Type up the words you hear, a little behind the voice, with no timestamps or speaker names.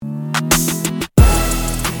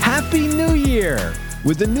Happy New Year!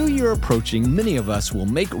 With the new year approaching, many of us will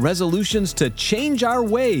make resolutions to change our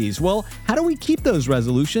ways. Well, how do we keep those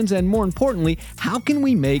resolutions? And more importantly, how can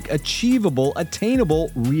we make achievable, attainable,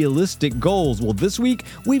 realistic goals? Well, this week,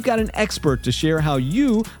 we've got an expert to share how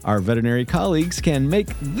you, our veterinary colleagues, can make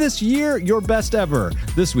this year your best ever.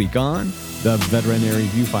 This week on the Veterinary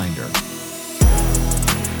Viewfinder.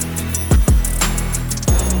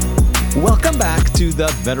 Welcome back to the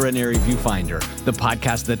Veterinary Viewfinder, the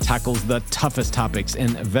podcast that tackles the toughest topics in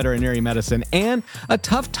veterinary medicine. And a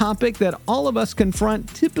tough topic that all of us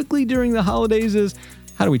confront typically during the holidays is,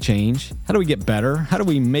 how do we change? How do we get better? How do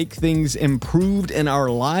we make things improved in our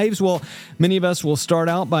lives? Well, many of us will start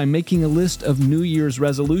out by making a list of New Year's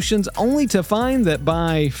resolutions, only to find that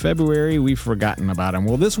by February, we've forgotten about them.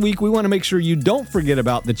 Well, this week, we want to make sure you don't forget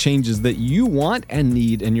about the changes that you want and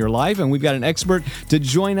need in your life. And we've got an expert to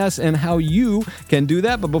join us in how you can do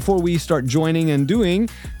that. But before we start joining and doing,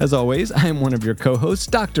 as always, I am one of your co-hosts,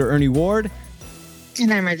 Dr. Ernie Ward.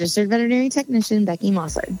 And I'm registered veterinary technician, Beckie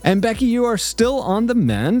Mossor. And Beckie, you are still on the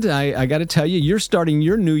mend. I got to tell you, you're starting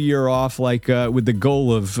your new year off with the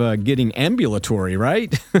goal of getting ambulatory,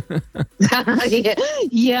 right?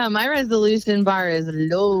 Yeah, my resolution bar is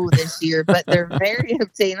low this year, but they're very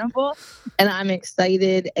obtainable. And I'm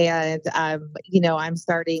excited. And, I'm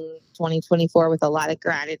starting 2024 with a lot of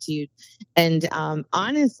gratitude. And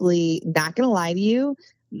honestly, not going to lie to you,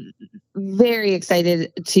 very excited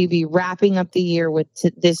to be wrapping up the year with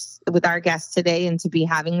our guest today and to be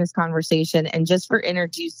having this conversation and just for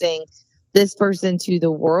introducing this person to the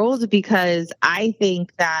world, because I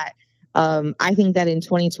think that in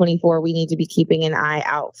 2024 we need to be keeping an eye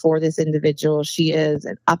out for this individual. She is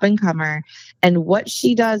an up and comer, and what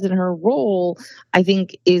she does in her role, I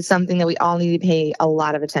think, is something that we all need to pay a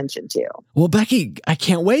lot of attention to. Well, Beckie, I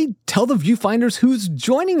can't wait. Tell the viewfinders who's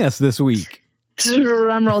joining us this week.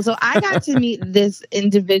 Drum roll. So I got to meet this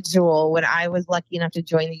individual when I was lucky enough to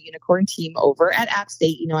join the unicorn team over at App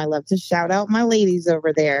State. You know, I love to shout out my ladies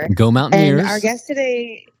over there. Go Mountaineers. And our guest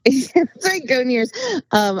today, sorry, go Nears.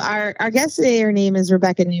 Our guest today, her name is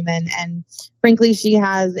Rebecca Newman. And frankly, she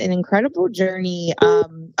has an incredible journey,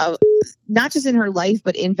 not just in her life,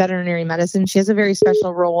 but in veterinary medicine. She has a very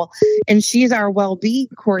special role, and she's our Wellbeing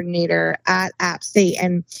Coordinator at App State.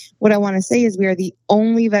 And what I want to say is we are the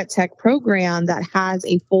only vet tech program that has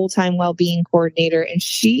a full-time Wellbeing Coordinator, and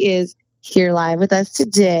she is here live with us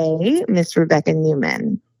today, Miss Rebecca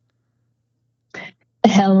Newman.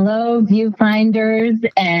 Hello, Viewfinders,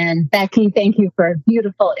 and Beckie, thank you for a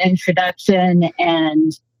beautiful introduction.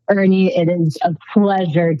 And Ernie, it is a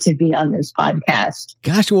pleasure to be on this podcast.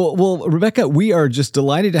 Gosh, well, Rebecca, we are just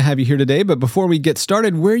delighted to have you here today. But before we get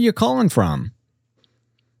started, where are you calling from?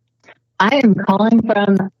 I am calling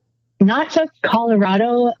from not just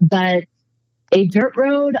Colorado, but a dirt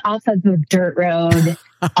road off of a dirt road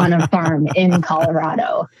on a farm in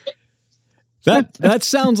Colorado. That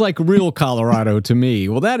sounds like real Colorado to me.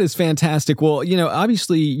 Well, that is fantastic. Well,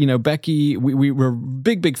 obviously, Beckie, we're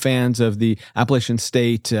big fans of the Appalachian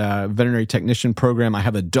State Veterinary Technician Program. I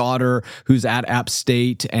have a daughter who's at App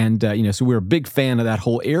State, and, so we're a big fan of that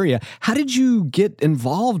whole area. How did you get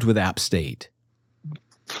involved with App State?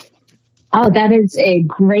 Oh, that is a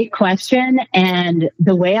great question. And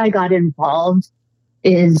the way I got involved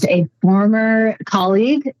is a former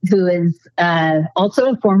colleague who is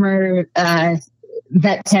also a former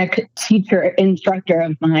vet tech teacher, instructor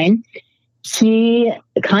of mine. She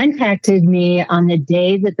contacted me on the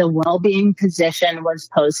day that the well-being position was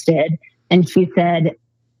posted, and she said,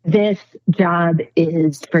 "This job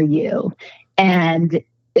is for you." And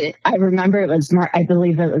I remember I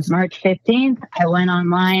believe it was March 15th. I went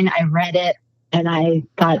online, I read it, and I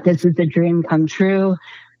thought, this is a dream come true.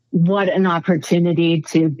 What an opportunity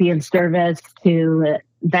to be of service to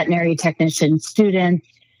veterinary technician students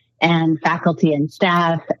and faculty and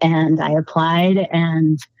staff. And I applied,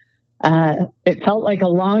 and it felt like a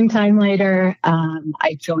long time later,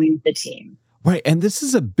 I joined the team. Right. And this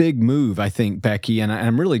is a big move, I think, Beckie. And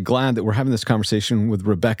I'm really glad that we're having this conversation with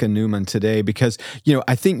Rebecca Newman today because,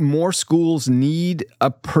 I think more schools need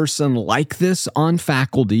a person like this on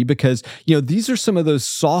faculty because, these are some of those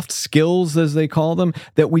soft skills, as they call them,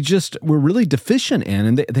 that we're really deficient in.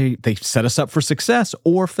 And they set us up for success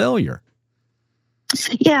or failure.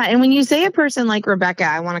 Yeah. And when you say a person like Rebecca,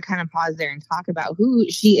 I want to kind of pause there and talk about who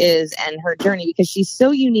she is and her journey because she's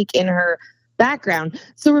so unique in her background.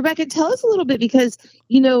 So Rebecca, tell us a little bit because,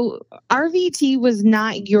 RVT was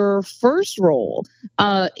not your first role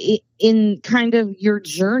in kind of your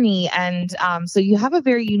journey. And so you have a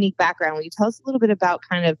very unique background. Will you tell us a little bit about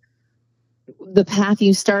kind of the path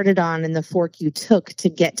you started on and the fork you took to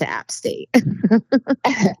get to App State.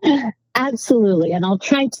 Absolutely. And I'll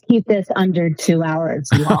try to keep this under 2 hours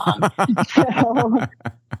long.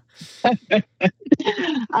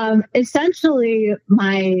 Essentially,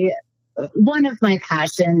 one of my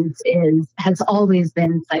passions has always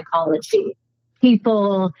been psychology.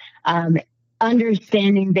 People,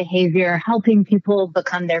 understanding behavior, helping people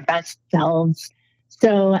become their best selves.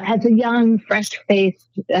 So as a young,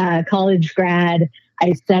 fresh-faced college grad,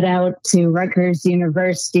 I set out to Rutgers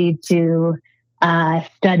University to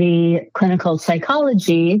study clinical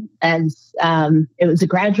psychology. As it was a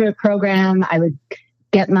graduate program, I would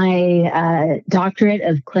get my doctorate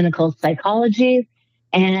of clinical psychology.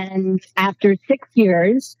 And after 6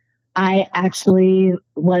 years, I actually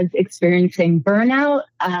was experiencing burnout.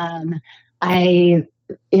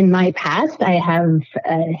 In my past, I have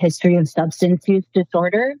a history of substance use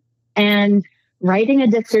disorder, and writing a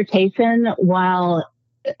dissertation while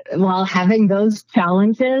having those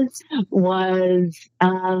challenges was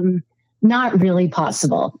not really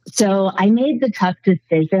possible. So I made the tough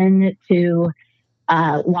decision to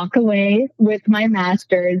walk away with my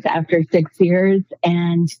master's after 6 years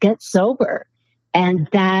and get sober. And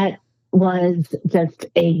that was just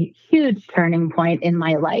a huge turning point in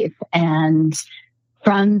my life. And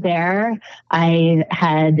from there, I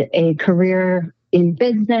had a career in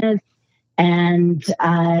business. And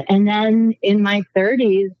then in my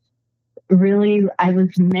 30s, really, I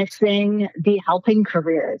was missing the helping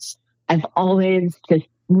careers. I've always just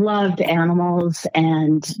loved animals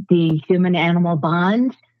and the human-animal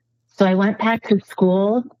bond. So I went back to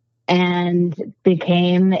school and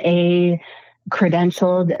became a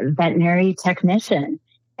credentialed veterinary technician.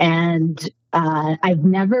 And I've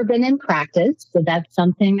never been in practice, so that's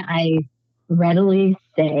something I readily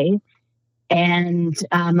say. And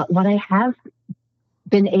what I have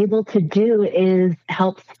been able to do is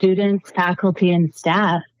help students, faculty, and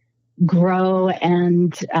staff grow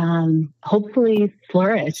and hopefully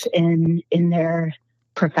flourish in their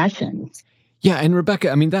professions. Yeah. And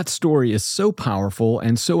Rebecca, I mean, that story is so powerful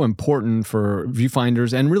and so important for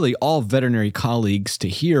viewfinders and really all veterinary colleagues to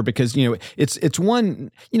hear because, it's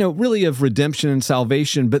one, really of redemption and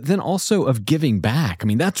salvation, but then also of giving back. I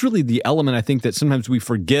mean, that's really the element I think that sometimes we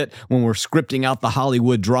forget when we're scripting out the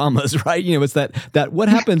Hollywood dramas, right? It's that what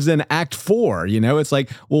happens in Act 4, it's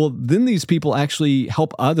like, well, then these people actually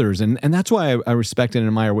help others. And that's why I respect and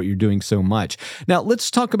admire what you're doing so much. Now,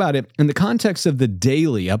 let's talk about it in the context of the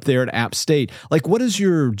daily up there at App State. Like, what does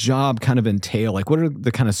your job kind of entail? Like, what are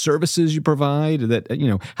the kind of services you provide that,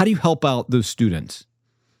 how do you help out those students?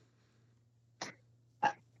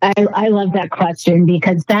 I love that question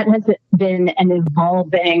because that has been an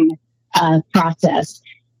evolving process.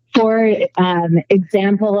 For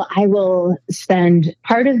example, I will spend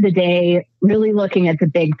part of the day really looking at the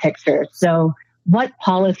big picture. So what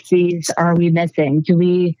policies are we missing? Do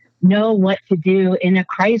we know what to do in a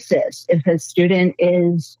crisis if a student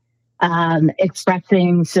is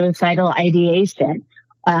expressing suicidal ideation?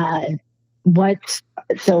 What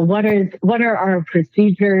are our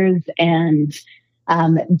procedures, and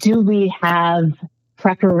do we have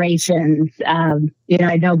preparations? I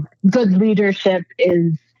know good leadership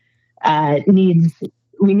is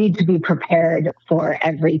we need to be prepared for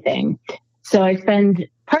everything. So I spend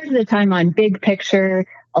part of the time on big picture,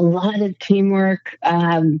 a lot of teamwork,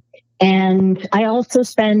 and I also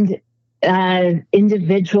spend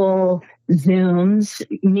individual Zooms,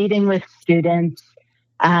 meeting with students,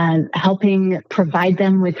 helping provide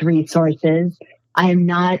them with resources. I'm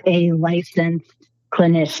not a licensed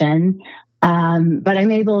clinician, but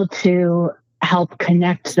I'm able to help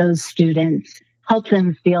connect those students, help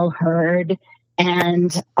them feel heard.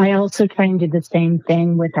 And I also try and do the same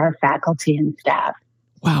thing with our faculty and staff.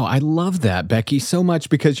 Wow, I love that, Beckie, so much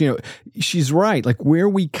because, she's right. Like where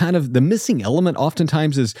we the missing element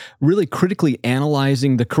oftentimes is really critically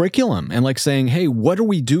analyzing the curriculum and like saying, hey, what are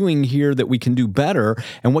we doing here that we can do better?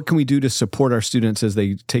 And what can we do to support our students as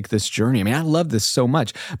they take this journey? I mean, I love this so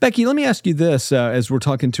much. Beckie, let me ask you this as we're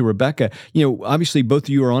talking to Rebecca. Obviously both of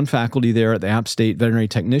you are on faculty there at the App State Veterinary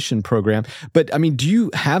Technician Program. But I mean, do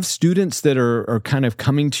you have students that are kind of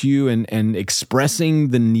coming to you and expressing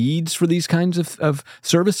the needs for these kinds of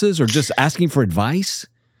services or just asking for advice?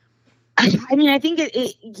 I mean, I think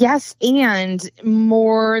yes, and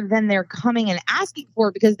more than they're coming and asking for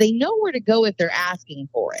it because they know where to go if they're asking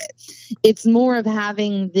for it. It's more of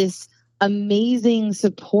having this amazing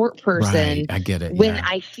support person. Right, I get it. When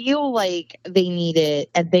I feel like they need it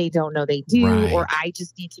and they don't know they do, right. Or I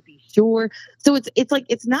just need to be sure. So it's like,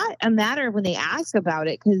 it's not a matter of when they ask about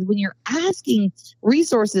it, because when you're asking,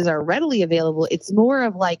 resources are readily available. It's more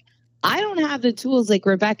of like, I don't have the tools like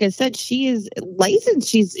Rebecca said. She is licensed.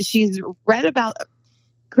 She's read about,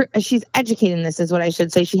 she's educated in this is what I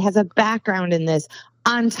should say. She has a background in this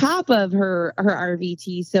on top of her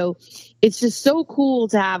RVT. So it's just so cool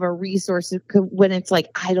to have a resource when it's like,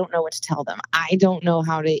 I don't know what to tell them. I don't know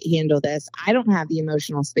how to handle this. I don't have the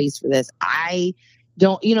emotional space for this. I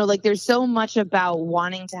don't, like there's so much about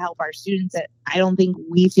wanting to help our students that I don't think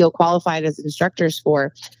we feel qualified as instructors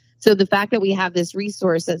for. So the fact that we have this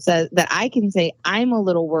resource that says that I can say, I'm a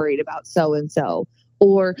little worried about so-and-so,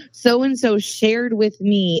 or so-and-so shared with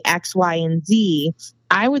me X, Y, and Z.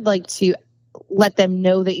 I would like to let them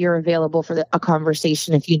know that you're available for a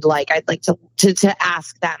conversation if you'd like. I'd like to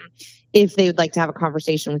ask them if they would like to have a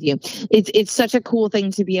conversation with you. It's such a cool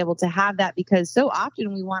thing to be able to have that, because so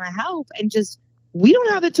often we want to help and just we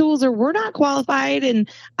don't have the tools or we're not qualified. And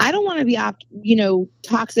I don't want to be,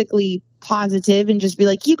 toxically positive and just be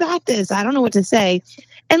like, you got this. I don't know what to say.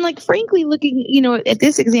 And like, frankly, looking, at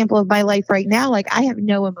this example of my life right now, like I have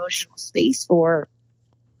no emotional space for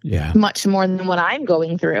much more than what I'm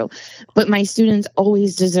going through. But my students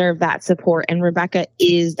always deserve that support. And Rebecca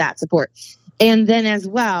is that support. And then as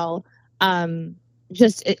well,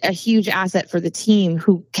 just a huge asset for the team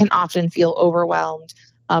who can often feel overwhelmed.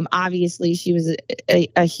 Obviously, she was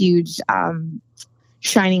a huge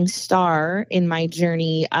shining star in my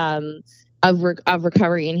journey of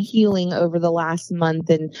recovery and healing over the last month,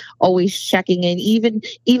 and always checking in,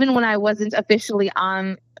 even when I wasn't officially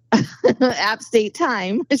on App State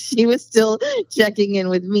time, she was still checking in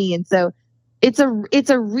with me. And so it's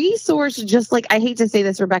a resource. Just like, I hate to say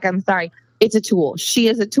this, Rebecca, I'm sorry. It's a tool. She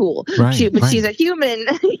is a tool, but she's a human,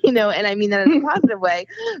 and I mean that in a positive way.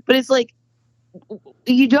 But it's like,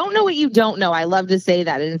 you don't know what you don't know. I love to say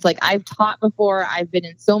that. And it's like, I've taught before. I've been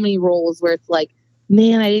in so many roles where it's like,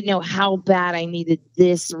 man, I didn't know how bad I needed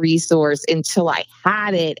this resource until I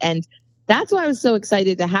had it. And that's why I was so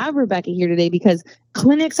excited to have Rebecca here today, because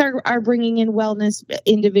clinics are bringing in wellness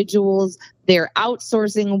individuals. They're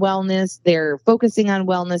outsourcing wellness. They're focusing on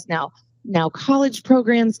wellness now. Now college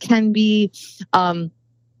programs can be, and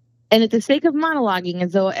at the sake of monologuing,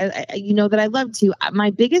 as though that I love to, my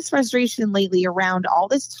biggest frustration lately around all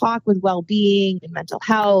this talk with well-being and mental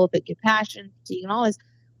health and compassion, fatigue, and all this,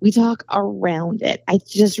 we talk around it. I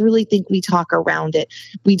just really think we talk around it.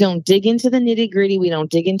 We don't dig into the nitty-gritty. We don't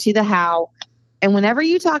dig into the how. And whenever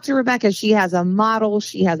you talk to Rebecca, she has a model,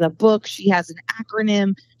 she has a book, she has an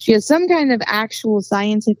acronym, she has some kind of actual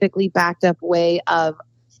scientifically backed up way of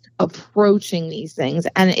approaching these things.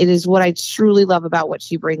 And it is what I truly love about what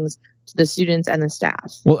she brings to the students and the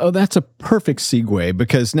staff. Well, that's a perfect segue,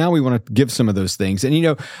 because now we want to give some of those things. And,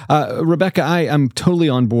 Rebecca, I'm totally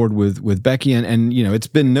on board with Beckie, and it's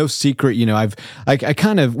been no secret, I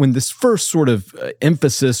kind of, when this first sort of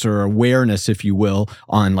emphasis or awareness, if you will,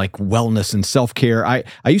 on like wellness and self-care, I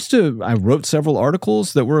wrote several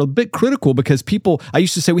articles that were a bit critical, because I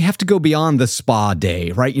used to say we have to go beyond the spa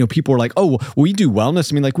day, right? People are like, oh, well, we do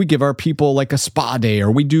wellness. I mean, like we give our people like a spa day, or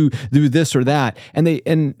we do this or that.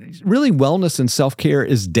 And really wellness and self-care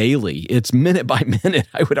is daily. It's minute by minute,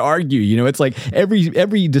 I would argue. It's like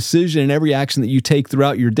every decision and every action that you take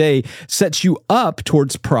throughout your day sets you up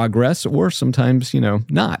towards progress, or sometimes,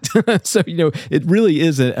 not. So, it really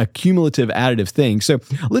is a cumulative additive thing. So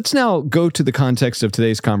let's now go to the context of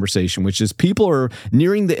today's conversation, which is people are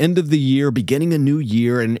nearing the end of the year, beginning a new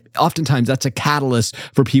year, and oftentimes that's a catalyst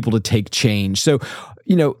for people to take change. So,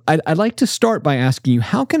 I'd like to start by asking you,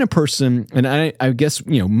 how can a person, and I guess,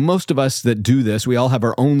 most of us that do this, we all have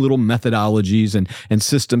our own little methodologies and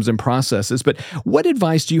systems and processes, but what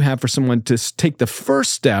advice do you have for someone to take the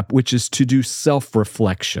first step, which is to do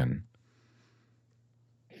self-reflection?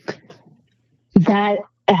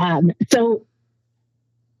 So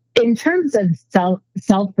in terms of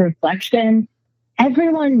self-reflection,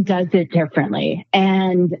 everyone does it differently.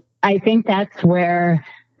 And I think that's where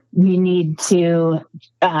we need to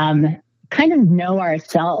kind of know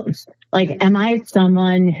ourselves. Like, am I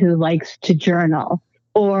someone who likes to journal,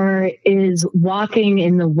 or is walking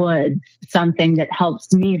in the woods something that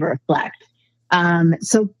helps me reflect?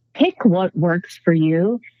 So pick what works for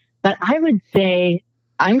you. But I'm going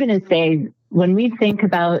to say, when we think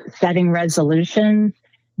about setting resolutions,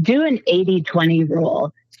 do an 80-20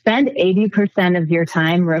 rule. Spend 80% of your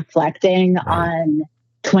time reflecting on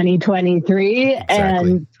 2023,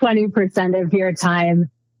 and 20% of your time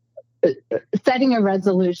setting a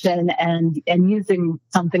resolution and using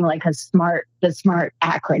something like the SMART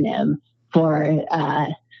acronym for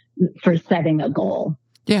setting a goal.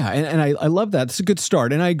 Yeah, and I love that. It's a good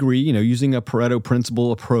start. And I agree, using a Pareto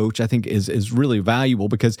principle approach, I think is really valuable,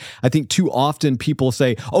 because I think too often people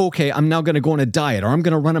say, oh, okay, I'm now going to go on a diet, or I'm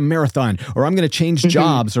going to run a marathon, or I'm going to change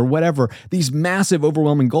jobs or whatever, these massive,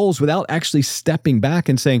 overwhelming goals, without actually stepping back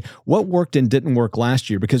and saying what worked and didn't work last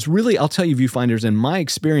year. Because really, I'll tell you, Viewfinders, in my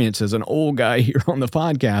experience as an old guy here on the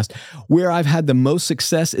podcast, where I've had the most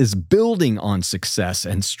success is building on success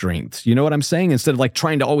and strengths. You know what I'm saying? Instead of like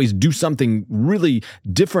trying to always do something really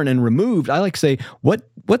different and removed, I like to say,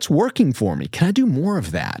 what's working for me? Can I do more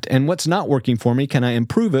of that? And what's not working for me, can I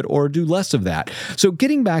improve it or do less of that? So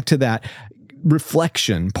getting back to that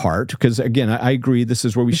reflection part, because again, I agree, this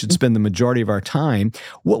is where we should spend the majority of our time.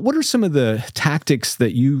 What are some of the tactics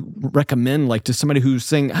that you recommend, like to somebody who's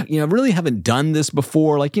saying, I really haven't done this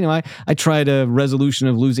before? Like, I tried a resolution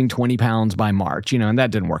of losing 20 pounds by March, and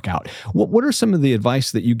that didn't work out. What are some of the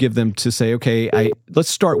advice that you give them to say, okay, let's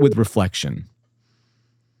start with reflection?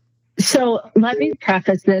 So let me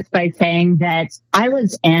preface this by saying that I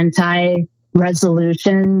was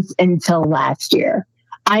anti-resolutions until last year.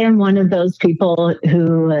 I am one of those people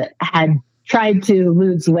who had tried to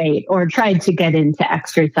lose weight or tried to get into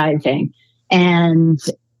exercising, and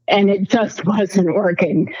it just wasn't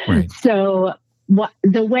working. Right. So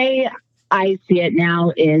the way I see it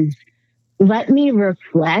now is, let me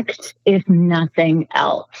reflect, if nothing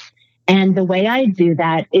else. And the way I do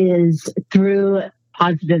that is through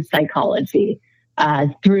positive psychology,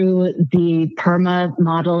 through the PERMA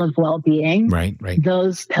model of well-being. Right.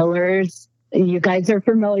 Those pillars, you guys are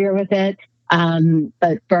familiar with it,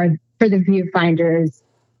 but for the Viewfinders,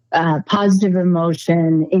 positive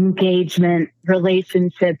emotion, engagement,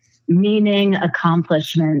 relationships, meaning,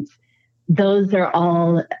 accomplishments, those are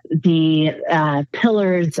all the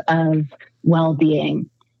pillars of well-being.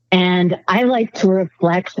 And I like to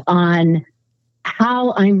reflect on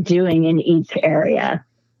how I'm doing in each area.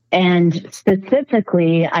 And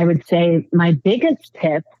specifically, I would say my biggest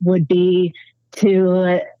tip would be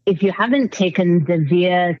to, if you haven't taken the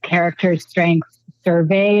VIA Character Strengths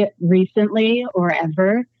survey recently or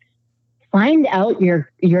ever, find out your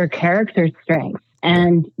character strengths.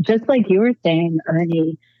 And just like you were saying,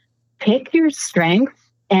 Ernie, pick your strengths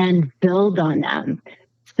and build on them.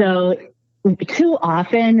 So too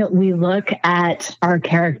often we look at our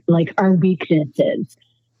character, like our weaknesses,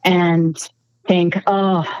 and think,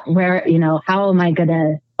 oh, how am I going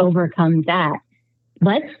to overcome that?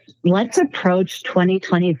 Let's approach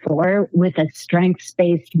 2024 with a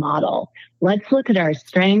strengths-based model. Let's look at our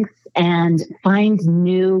strengths and find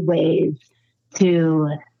new ways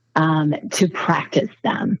to practice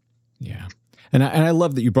them. Yeah. And I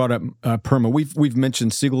love that you brought up PERMA. We've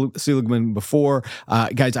mentioned Seligman before.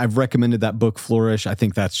 Guys, I've recommended that book, Flourish. I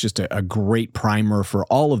think that's just a great primer for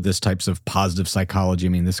all of this types of positive psychology. I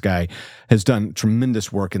mean, this guy has done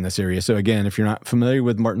tremendous work in this area. So again, if you're not familiar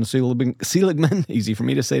with Martin Seligman, easy for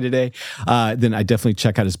me to say today, then I definitely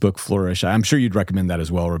check out his book, Flourish. I'm sure you'd recommend that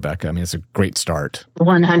as well, Rebecca. I mean, it's a great start.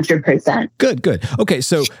 100%. Good. Okay,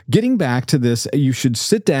 so getting back to this, you should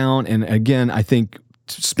sit down and, again, I think,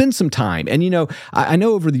 spend some time. And, I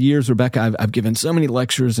know over the years, Rebecca, I've given so many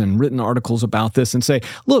lectures and written articles about this and say,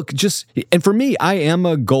 look, and for me, I am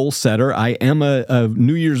a goal setter. I am a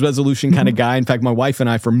New Year's resolution kind of guy. In fact, my wife and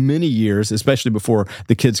I, for many years, especially before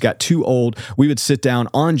the kids got too old, we would sit down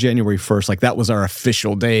on January 1st. Like that was our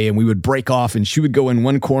official day. And we would break off and she would go in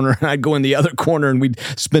one corner and I'd go in the other corner. And we'd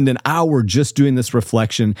spend an hour just doing this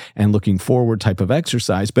reflection and looking forward type of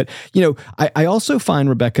exercise. But, I also find,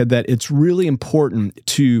 Rebecca, that it's really important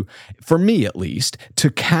for me at least, to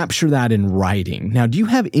capture that in writing. Now, do you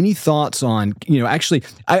have any thoughts on, actually,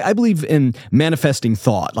 I believe in manifesting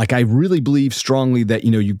thought. Like I really believe strongly that,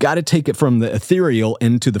 you got to take it from the ethereal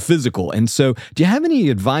into the physical. And so do you have any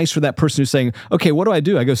advice for that person who's saying, okay, what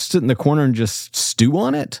do? I go sit in the corner and just stew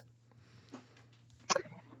on it?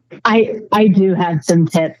 I do have some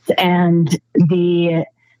tips, and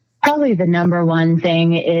probably the number one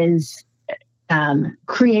thing is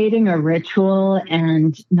creating a ritual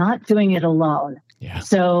and not doing it alone. Yeah.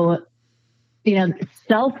 So,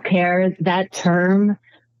 self-care, that term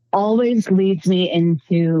always leads me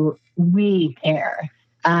into we care.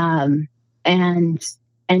 And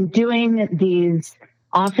doing these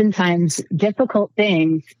oftentimes difficult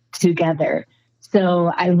things together.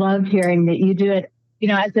 So I love hearing that you do it,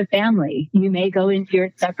 as a family. You may go into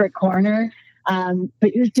your separate corner,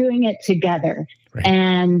 but you're doing it together. Right.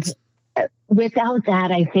 And without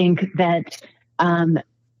that, I think that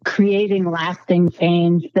creating lasting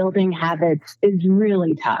change, building habits is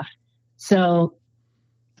really tough. So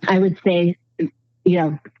I would say,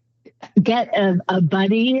 get a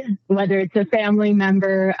buddy, whether it's a family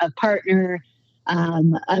member, a partner,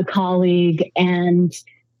 a colleague, and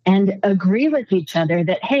agree with each other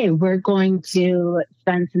that, hey, we're going to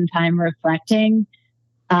spend some time reflecting.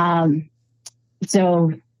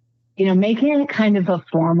 So, making it kind of a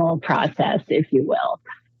formal process, if you will.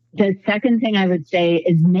 The second thing I would say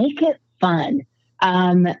is make it fun.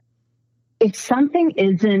 If something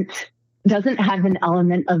doesn't have an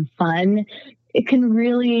element of fun, it can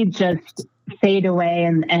really just fade away,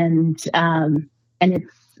 and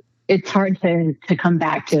it's hard to come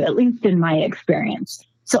back to, at least in my experience.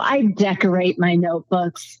 So I decorate my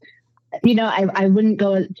notebooks. I wouldn't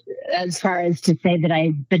go as far as to say that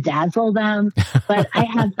I bedazzle them, but I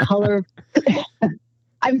have color.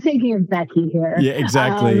 I'm thinking of Beckie here. Yeah,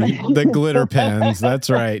 exactly. The glitter pens. That's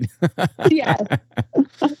right. Yeah.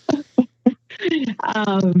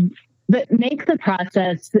 But make the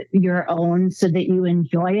process your own so that you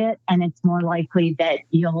enjoy it, and it's more likely that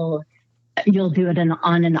you'll do it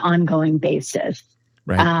on an ongoing basis.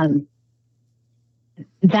 Right.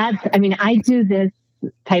 I do this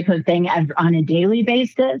type of thing on a daily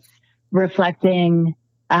basis, reflecting,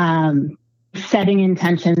 setting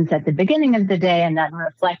intentions at the beginning of the day and then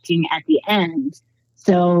reflecting at the end.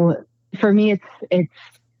 So for me, it's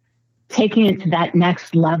taking it to that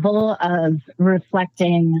next level of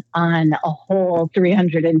reflecting on a whole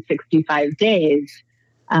 365 days.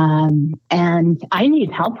 And I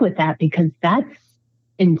need help with that because that's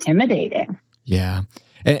intimidating. Yeah.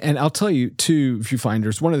 And I'll tell you, too,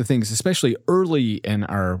 Viewfinders, one of the things, especially early in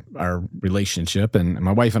our relationship, and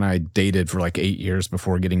my wife and I dated for like 8 years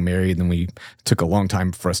before getting married, and then we took a long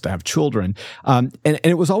time for us to have children. And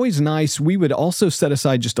it was always nice. We would also set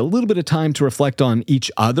aside just a little bit of time to reflect on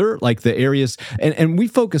each other, like the areas, and we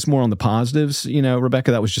focus more on the positives.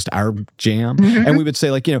 Rebecca, that was just our jam. Mm-hmm. And we would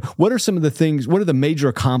say, like, what are some of the things, what are the major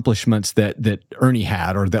accomplishments that Ernie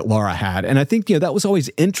had or that Laura had? And I think, that was always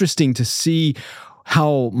interesting to see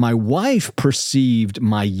how my wife perceived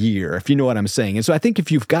my year, if you know what I'm saying. And so I think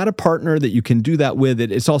if you've got a partner that you can do that with,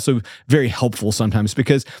 it's also very helpful sometimes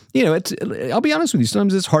because, I'll be honest with you,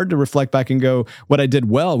 sometimes it's hard to reflect back and go, what I did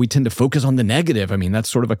well. We tend to focus on the negative. I mean, that's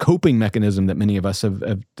sort of a coping mechanism that many of us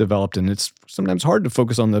have developed, and it's sometimes hard to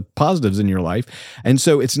focus on the positives in your life. And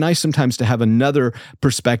so it's nice sometimes to have another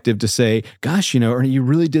perspective to say, gosh, Ernie, you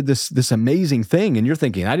really did this amazing thing. And you're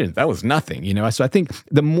thinking, that was nothing, So I think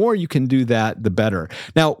the more you can do that, the better.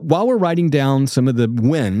 Now, while we're writing down some of the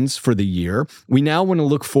wins for the year, we now want to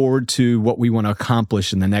look forward to what we want to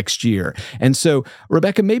accomplish in the next year. And so,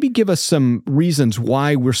 Rebecca, maybe give us some reasons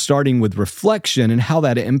why we're starting with reflection and how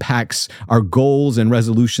that impacts our goals and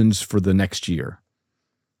resolutions for the next year.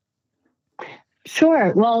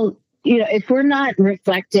 Sure. Well, if we're not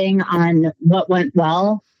reflecting on what went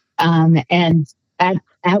well, and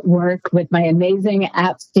at work with my amazing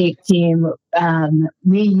App State team,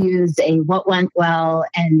 we use a what went well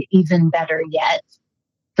and even better yet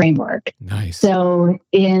framework. Nice. So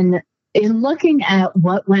in looking at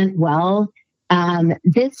what went well,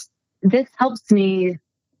 this helps me.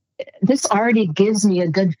 This already gives me a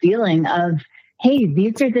good feeling of, hey,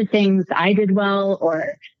 these are the things I did well,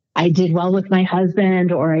 or I did well with my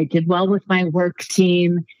husband, or I did well with my work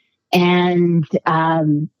team, and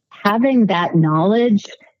having that knowledge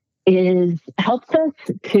helps us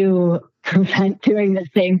to prevent doing the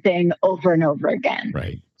same thing over and over again.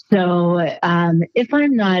 Right. So if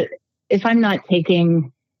I'm not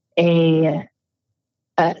taking a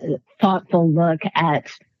thoughtful look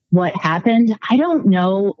at what happened, I don't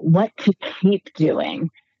know what to keep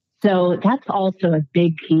doing. So that's also a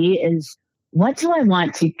big key is, what do I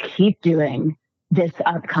want to keep doing this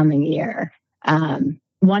upcoming year?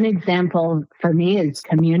 One example for me is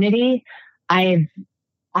community. I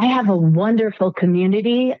have a wonderful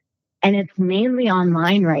community, and it's mainly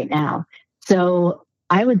online right now. So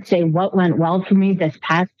I would say what went well for me this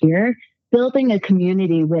past year, building a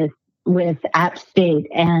community with App State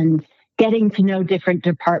and getting to know different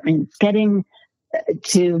departments, getting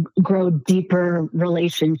to grow deeper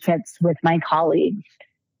relationships with my colleagues.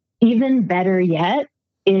 Even better yet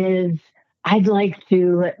is I'd like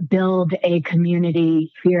to build a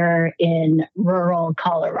community here in rural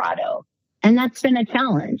Colorado. And that's been a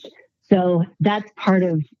challenge. So that's part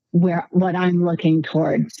of what I'm looking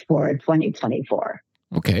towards for 2024.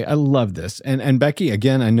 Okay, I love this. And Beckie,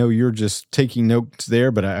 again, I know you're just taking notes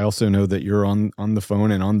there, but I also know that you're on the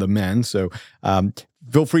phone and on the mend. So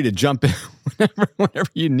feel free to jump in whenever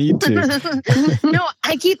you need to. No,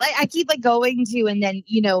 I keep going to, and then,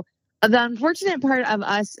 the unfortunate part of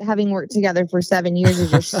us having worked together for 7 years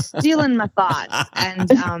is you're stealing my thoughts, and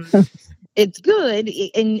it's good,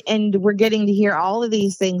 and we're getting to hear all of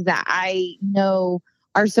these things that I know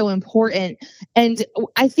are so important. And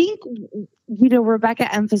I think,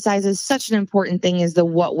 Rebecca emphasizes such an important thing is the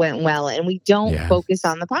what went well. And we don't focus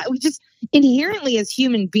on the pot. We just inherently as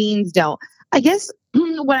human beings don't. I guess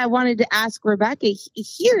what I wanted to ask Rebecca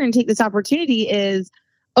here and take this opportunity is,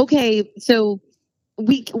 okay, so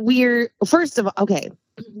we're first of all, okay,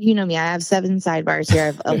 you know me, I have 7 sidebars here. I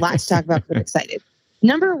have a lot to talk about, but I'm excited.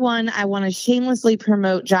 Number one, I want to shamelessly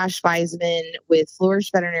promote Josh Weisman with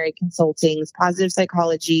Flourish Veterinary Consulting's Positive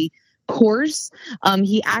Psychology course.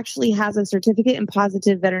 He actually has a certificate in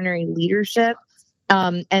positive veterinary leadership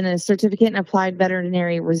and a certificate in applied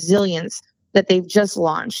veterinary resilience that they've just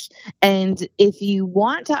launched. And if you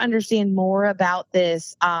want to understand more about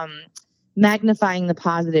this, magnifying the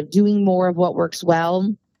positive, doing more of what works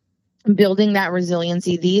well, building that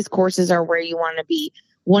resiliency, these courses are where you want to be.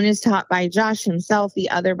 One is taught by Josh himself, the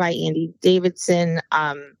other by Andy Davidson.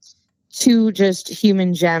 2 just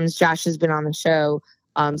human gems. Josh has been on the show.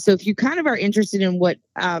 So if you kind of are interested in what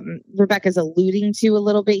Rebecca's alluding to a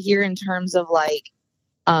little bit here in terms of like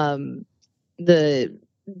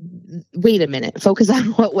wait a minute, focus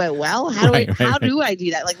on what went well. How do I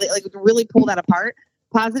do that? Like really pull that apart.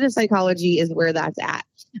 Positive psychology is where that's at.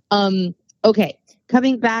 Okay.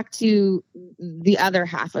 Coming back to the other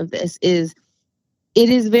half of this is, it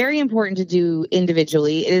is very important to do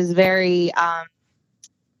individually. It is very,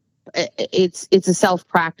 it's a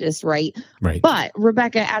self-practice, right? Right. But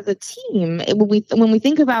Rebecca, as a team, when we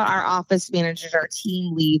think about our office managers, our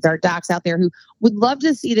team leads, our docs out there who would love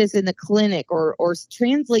to see this in the clinic or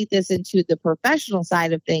translate this into the professional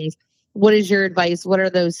side of things, what is your advice? What are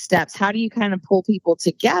those steps? How do you kind of pull people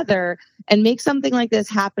together and make something like this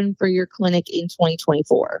happen for your clinic in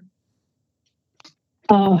 2024?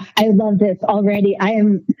 Oh, I love this already.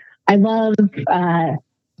 I love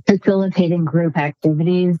facilitating group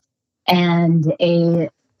activities, and a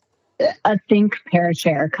think, pair,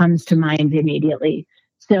 share comes to mind immediately.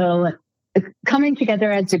 So coming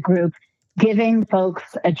together as a group, giving folks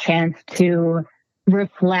a chance to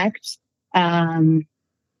reflect,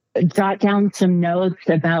 jot down some notes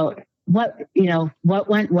about what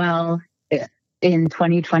went well in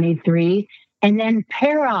 2023, and then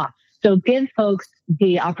pair off. So give folks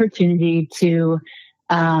the opportunity to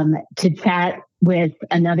chat with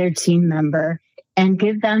another team member and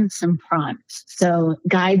give them some prompts. So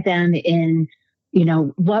guide them in,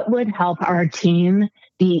 what would help our team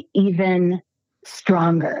be even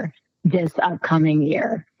stronger this upcoming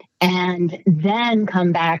year. And then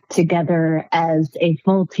come back together as a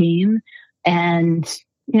full team and,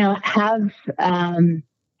 have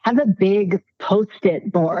a big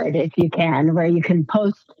Post-it board if you can, where you can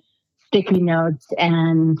post sticky notes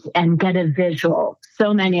and get a visual.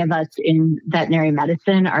 So many of us in veterinary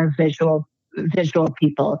medicine are visual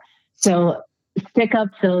people. So stick up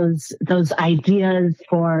those ideas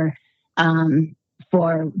for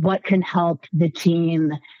what can help the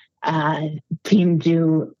team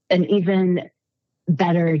do an even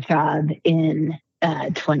better job in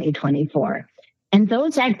 2024. And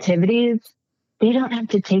those activities, they don't have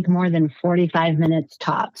to take more than 45 minutes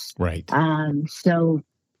tops. Right. So,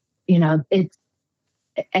 it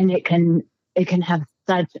can have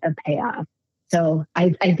such a payoff. So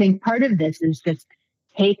I think part of this is just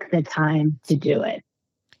take the time to do it.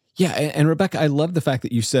 Yeah. And Rebecca, I love the fact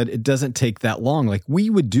that you said it doesn't take that long. Like we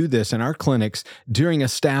would do this in our clinics during a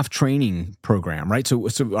staff training program, right? So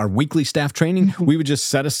our weekly staff training, we would just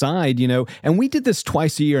set aside, and we did this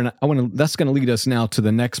twice a year. And that's going to lead us now to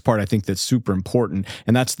the next part. I think that's super important.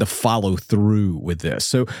 And that's the follow through with this.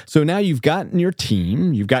 So now you've gotten your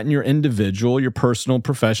team, you've gotten your individual, your personal,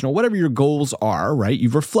 professional, whatever your goals are, right?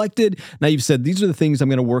 You've reflected. Now you've said, these are the things I'm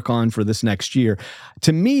going to work on for this next year.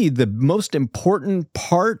 To me, the most important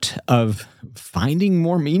part of finding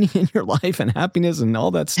more meaning in your life and happiness and all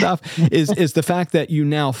that stuff is the fact that you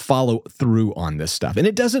now follow through on this stuff. And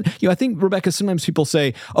it doesn't, I think, Rebecca, sometimes people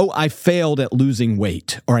say, oh, I failed at losing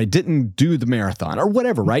weight, or I didn't do the marathon, or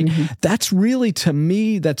whatever, right? Mm-hmm. That's really, to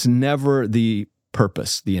me, that's never the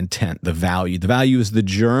purpose, the intent, the value. The value is the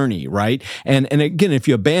journey, right? And again, if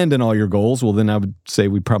you abandon all your goals, well, then I would say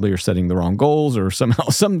we probably are setting the wrong goals, or somehow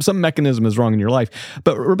some mechanism is wrong in your life.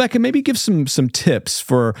 But Rebecca, maybe give some tips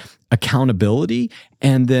for accountability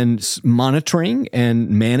and then monitoring and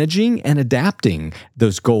managing and adapting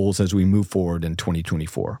those goals as we move forward in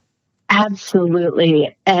 2024.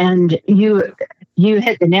 Absolutely. And you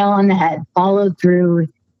hit the nail on the head. Follow through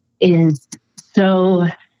is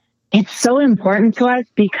it's so important to us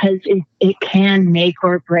because it can make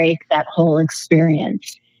or break that whole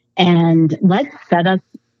experience. And let's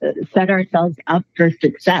set ourselves up for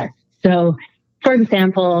success. So, for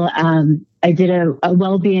example, I did a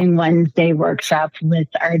Wellbeing Wednesday workshop with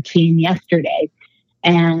our team yesterday,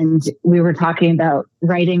 and we were talking about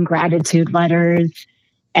writing gratitude letters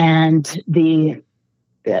and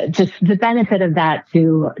just the benefit of that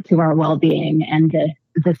to our well-being and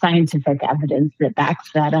the scientific evidence that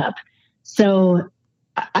backs that up. So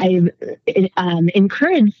I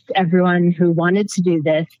encouraged everyone who wanted to do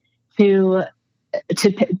this to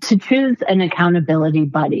choose an accountability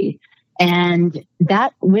buddy, and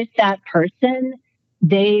that with that person,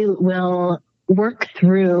 they will work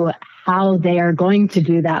through how they are going to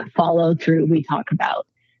do that follow through we talk about.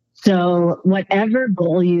 So whatever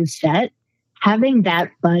goal you set, having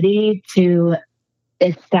that buddy to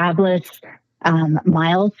establish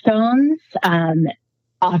milestones,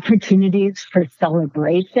 opportunities for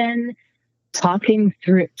celebration, talking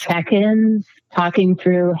through check-ins, talking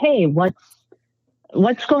through, hey,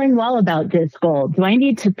 what's going well about this goal? Do I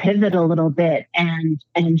need to pivot a little bit and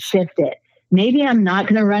shift it? Maybe I'm not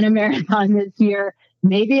going to run a marathon this year.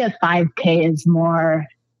 Maybe a 5K is more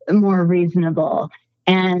reasonable.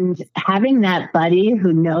 And having that buddy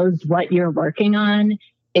who knows what you're working on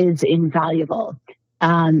is invaluable.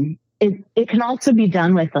 It can also be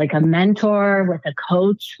done with like a mentor, with a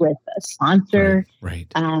coach, with a sponsor.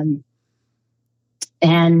 Right.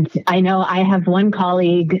 And I know I have one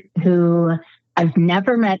colleague who I've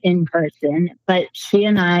never met in person, but she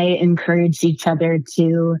and I encourage each other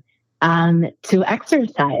to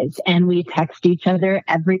exercise, and we text each other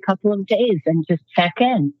every couple of days and just check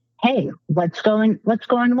in. Hey, what's going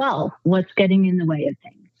well? What's getting in the way of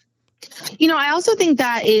things? I also think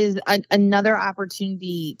that is another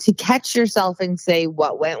opportunity to catch yourself and say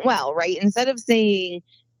what went well, right? Instead of saying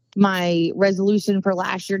my resolution for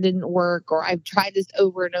last year didn't work, or I've tried this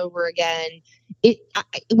over and over again.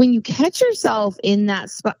 When you catch yourself in that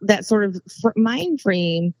sort of mind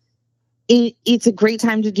frame, it's a great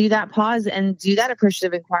time to do that pause and do that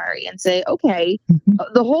appreciative inquiry and say, okay,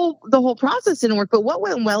 the whole process didn't work, but what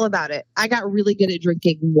went well about it? I got really good at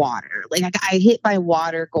drinking water. Like I hit my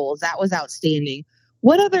water goals. That was outstanding.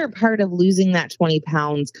 What other part of losing that 20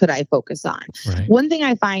 pounds could I focus on? Right. One thing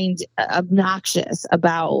I find obnoxious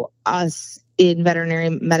about us in veterinary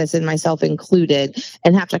medicine, myself included,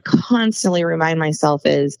 and have to constantly remind myself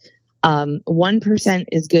is 1%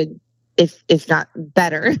 is good, if not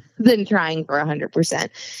better than trying for 100%,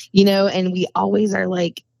 and we always are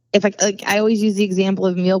like, I always use the example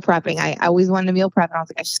of meal prepping. I always wanted to meal prep, and I was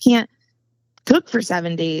like, I just can't cook for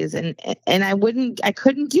 7 days. And I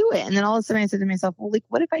couldn't do it. And then all of a sudden I said to myself, well, like,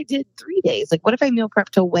 what if I did 3 days? Like, what if I meal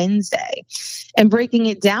prep till Wednesday? And breaking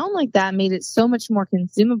it down like that made it so much more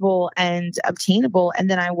consumable and obtainable. And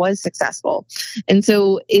then I was successful. And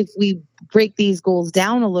so if we break these goals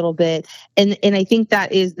down a little bit, and I think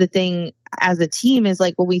that is the thing as a team is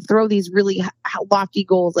like, when we throw these really lofty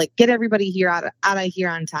goals, like get everybody here out of here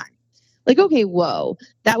on time. Like, okay, whoa,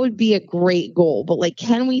 that would be a great goal. But like,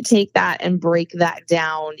 can we take that and break that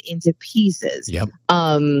down into pieces? Yep.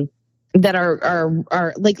 That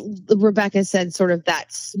are like Rebecca said, sort of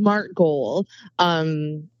that SMART goal.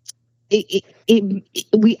 I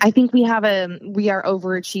think we are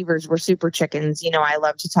overachievers. We're super chickens. I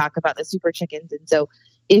love to talk about the super chickens. And so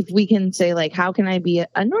if we can say like, how can I be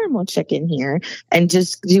a normal chicken here and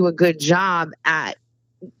just do a good job at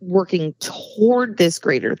working toward this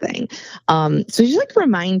greater thing. So just like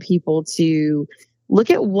remind people to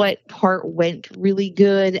look at what part went really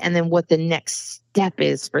good and then what the next step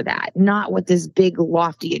is for that, not what this big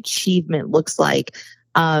lofty achievement looks like.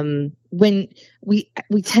 When we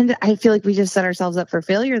tend to, I feel like we just set ourselves up for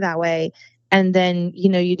failure that way. And then,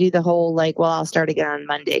 you do the whole like, well, I'll start again on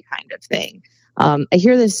Monday kind of thing. I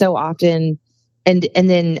hear this so often. And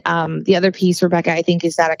then the other piece, Rebecca, I think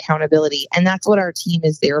is that accountability. And that's what our team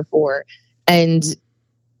is there for. And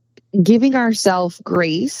giving ourselves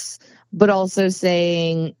grace, but also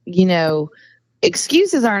saying,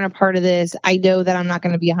 excuses aren't a part of this. I know that I'm not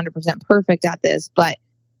going to be 100% perfect at this, but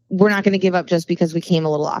we're not going to give up just because we came a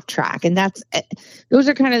little off track. And those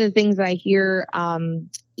are kind of the things that I hear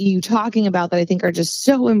you talking about that I think are just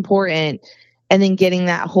so important. And then getting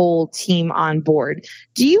that whole team on board.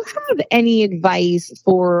 Do you have any advice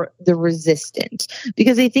for the resistant?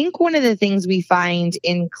 Because I think one of the things we find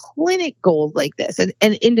in clinic goals like this, and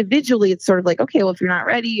individually, it's sort of like, okay, well, if you're not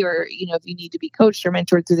ready, or, if you need to be coached or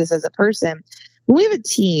mentored through this as a person, when we have a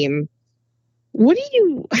team,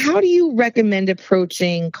 how do you recommend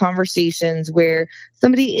approaching conversations where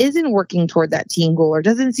somebody isn't working toward that team goal or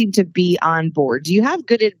doesn't seem to be on board? Do you have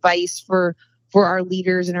good advice for our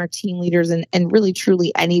leaders and our team leaders and really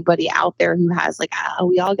truly anybody out there who has like,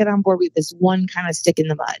 we all get on board with this one kind of stick in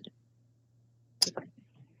the mud?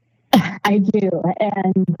 I do.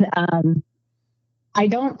 And I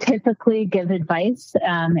don't typically give advice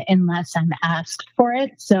unless I'm asked for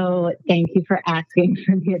it. So thank you for asking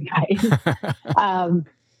for the advice.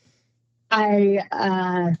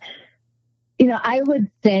 I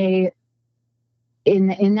would say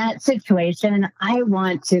in that situation, I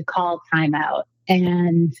want to call timeout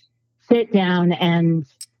and sit down and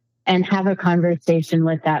have a conversation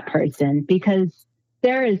with that person, because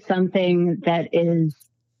there is something that is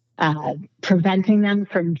preventing them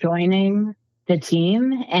from joining the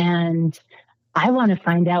team. And I want to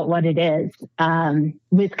find out what it is,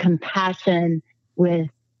 with compassion, with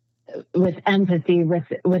empathy,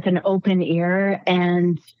 with an open ear.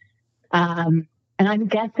 And I'm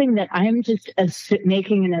guessing that I'm just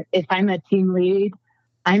if I'm a team lead,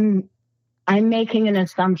 I'm making an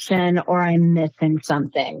assumption or I'm missing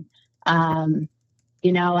something. And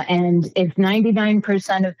if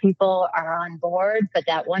 99% of people are on board, but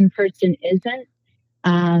that one person isn't,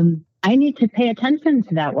 I need to pay attention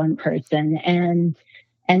to that one person and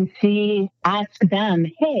ask them,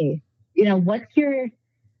 hey, what's your,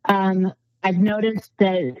 I've noticed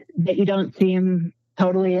that you don't seem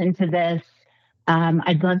totally into this.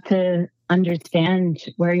 I'd love to understand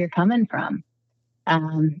where you're coming from.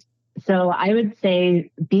 So I would say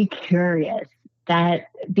be curious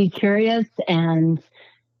and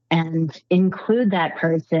include that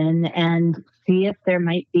person and see if there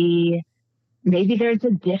might be, maybe there's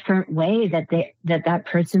a different way that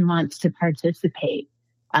person wants to participate.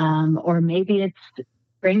 Or maybe it's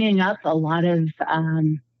bringing up a lot of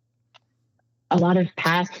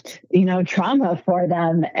past, trauma for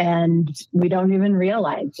them, and we don't even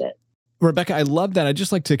realize it. Rebecca, I love that. I'd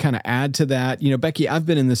just like to kind of add to that. Beckie, I've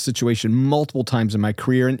been in this situation multiple times in my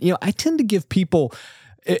career, and, I tend to give people,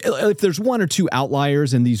 if there's one or two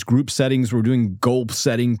outliers in these group settings, we're doing goal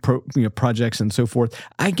setting projects and so forth,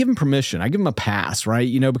 I give them permission. I give them a pass, right?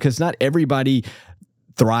 Because not everybody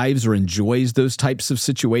thrives or enjoys those types of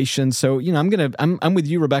situations. So, I'm with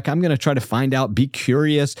you, Rebecca. I'm going to try to find out, be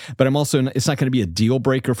curious, but it's not going to be a deal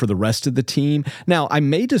breaker for the rest of the team. Now, I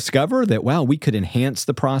may discover that, wow, we could enhance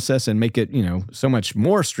the process and make it, so much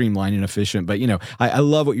more streamlined and efficient. But, I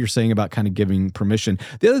love what you're saying about kind of giving permission.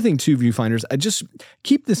 The other thing too, Viewfinders, I just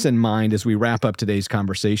keep this in mind as we wrap up today's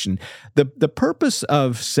conversation. The purpose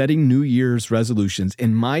of setting New Year's resolutions,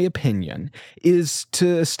 in my opinion, is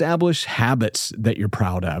to establish habits that you're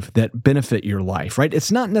proud of, that benefit your life, right?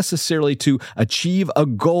 It's not necessarily to achieve a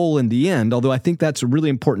goal in the end, although I think that's a really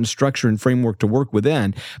important structure and framework to work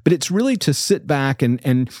within, but it's really to sit back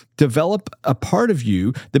and develop a part of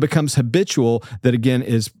you that becomes habitual, that again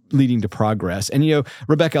is leading to progress. And,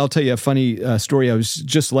 Rebecca, I'll tell you a funny story. I was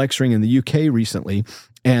just lecturing in the UK recently,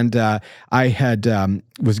 and I had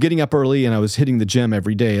was getting up early, and I was hitting the gym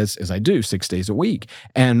every day, as I do 6 days a week.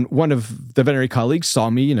 And one of the veterinary colleagues saw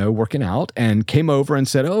me, working out, and came over and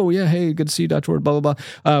said, "Oh yeah, hey, good to see you, Dr. Ward, blah blah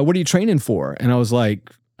blah. What are you training for?" And I was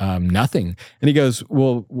like, nothing. And he goes,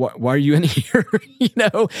 "Well, why are you in here?"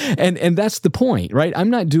 And that's the point, right? I'm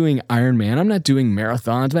not doing Ironman. I'm not doing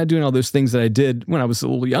marathons. I'm not doing all those things that I did when I was a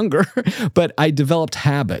little younger, but I developed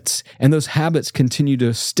habits, and those habits continue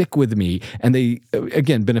to stick with me, and they,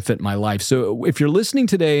 again, benefit my life. So if you're listening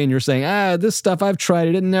today and you're saying, this stuff, I've tried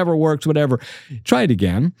it, it never worked, whatever, try it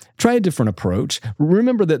again. Try a different approach.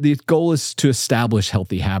 Remember that the goal is to establish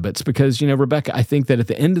healthy habits, because, Rebecca, I think that at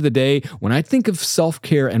the end of the day, when I think of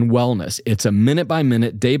self-care and wellness, it's a minute by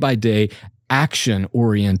minute, day by day,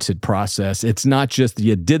 action-oriented process. It's not just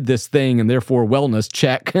you did this thing and therefore wellness,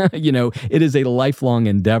 check. It is a lifelong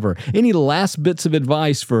endeavor. Any last bits of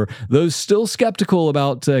advice for those still skeptical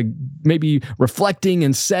about maybe reflecting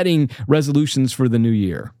and setting resolutions for the new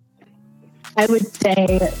year? I would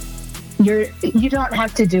say you don't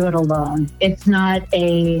have to do it alone. It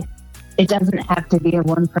doesn't have to be a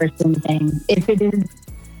one-person thing. If it is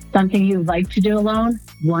something you'd like to do alone,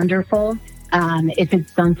 wonderful. If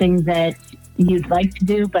it's something that you'd like to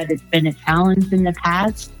do, but it's been a challenge in the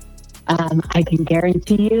past, I can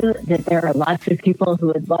guarantee you that there are lots of people who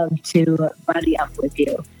would love to buddy up with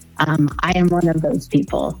you. I am one of those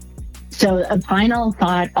people. So a final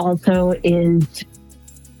thought also is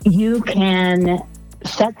you can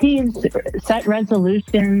set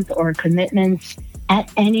resolutions or commitments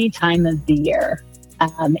at any time of the year.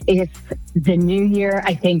 If the new year,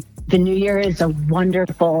 I think the new year is a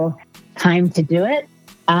wonderful time to do it.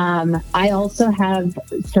 I also have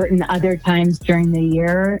certain other times during the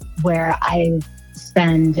year where I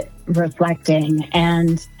spend reflecting.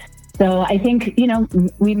 And so I think,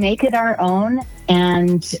 we make it our own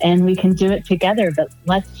and we can do it together, but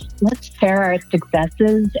let's share our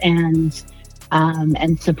successes and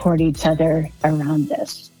support each other around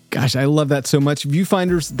this. Gosh, I love that so much.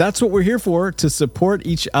 Viewfinders, that's what we're here for, to support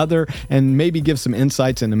each other and maybe give some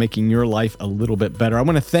insights into making your life a little bit better. I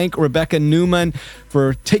want to thank Rebecca Newman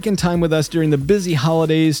for taking time with us during the busy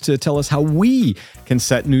holidays to tell us how we can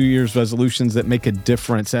set New Year's resolutions that make a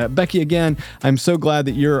difference. Beckie, again, I'm so glad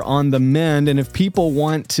that you're on the mend. And if people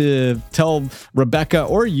want to tell Rebecca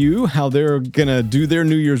or you how they're going to do their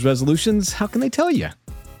New Year's resolutions, how can they tell you?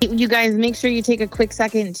 You guys, make sure you take a quick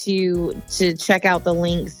second to check out the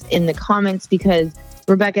links in the comments, because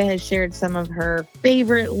Rebecca has shared some of her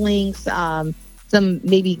favorite links, some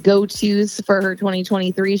maybe go-tos for her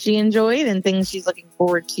 2023 she enjoyed, and things she's looking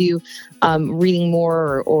forward to reading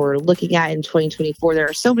more or looking at in 2024. There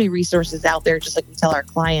are so many resources out there, just like we tell our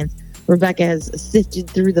clients. Rebecca has sifted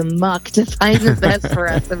through the muck to find the best for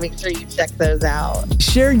us, so make sure you check those out.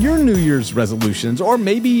 Share your New Year's resolutions, or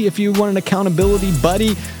maybe if you want an accountability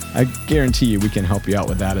buddy, I guarantee you we can help you out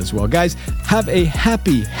with that as well. Guys, have a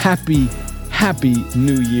happy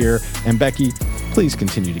New Year. And Beckie, please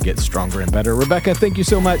continue to get stronger and better. Rebecca, thank you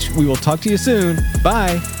so much. We will talk to you soon.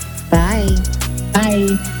 Bye. Bye.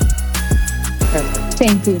 Bye.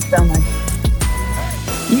 Thank you so much.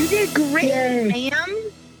 You did great, Yay. man.